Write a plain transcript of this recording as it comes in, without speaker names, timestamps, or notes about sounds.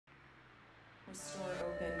Hofstra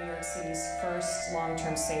opened New York City's first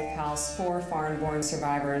long-term safe house for foreign-born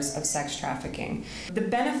survivors of sex trafficking. The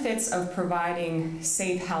benefits of providing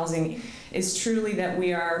safe housing is truly that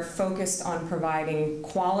we are focused on providing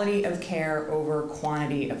quality of care over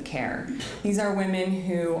quantity of care. These are women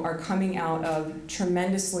who are coming out of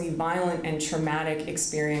tremendously violent and traumatic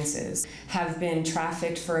experiences, have been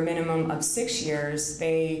trafficked for a minimum of 6 years.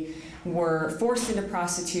 They were forced into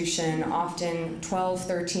prostitution, often 12,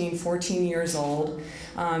 13, 14 years old.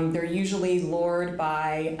 They're usually lured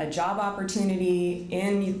by a job opportunity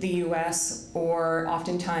in the US, or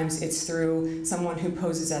oftentimes it's through someone who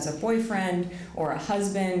poses as a boyfriend or a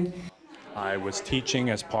husband. I was teaching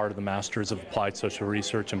as part of the Masters of Applied Social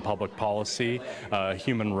Research and Public Policy,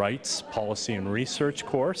 Human Rights Policy and Research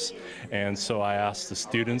course, and so I asked the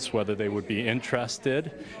students whether they would be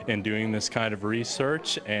interested in doing this kind of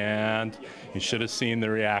research, and you should have seen the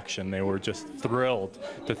reaction. They were just thrilled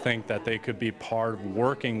to think that they could be part of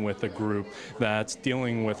working with a group that's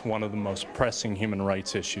dealing with one of the most pressing human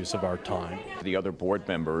rights issues of our time. The other board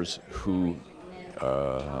members who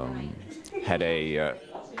had a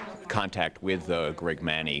contact with Greg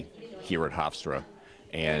Maney here at Hofstra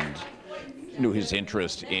and knew his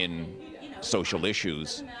interest in social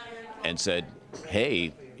issues and said,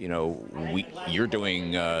 hey, you know, you're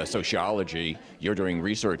doing sociology, you're doing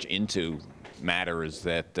research into matters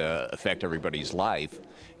that affect everybody's life,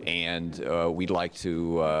 and we'd like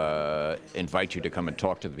to invite you to come and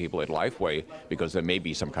talk to the people at LifeWay, because there may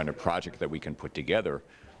be some kind of project that we can put together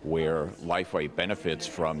where LifeWay benefits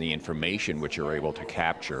from the information which you're able to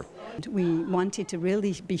capture. We wanted to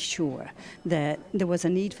really be sure that there was a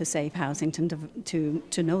need for safe housing,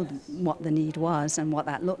 to know what the need was and what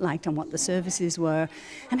that looked like and what the services were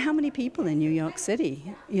and how many people in New York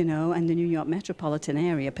City, you know, and the New York metropolitan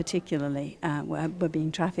area particularly were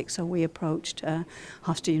being trafficked. So we approached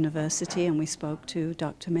Hofstra University and we spoke to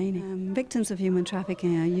Dr. Maney. Victims of human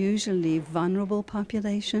trafficking are usually vulnerable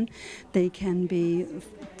population. They can be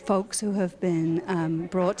folks who have been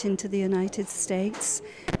brought into the United States.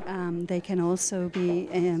 They can also be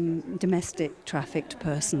domestic trafficked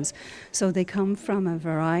persons. So they come from a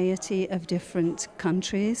variety of different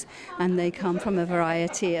countries, and they come from a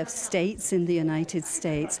variety of states in the United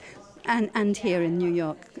States. And here in New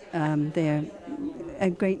York, there are a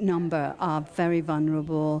great number of very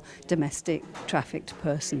vulnerable domestic trafficked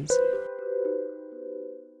persons.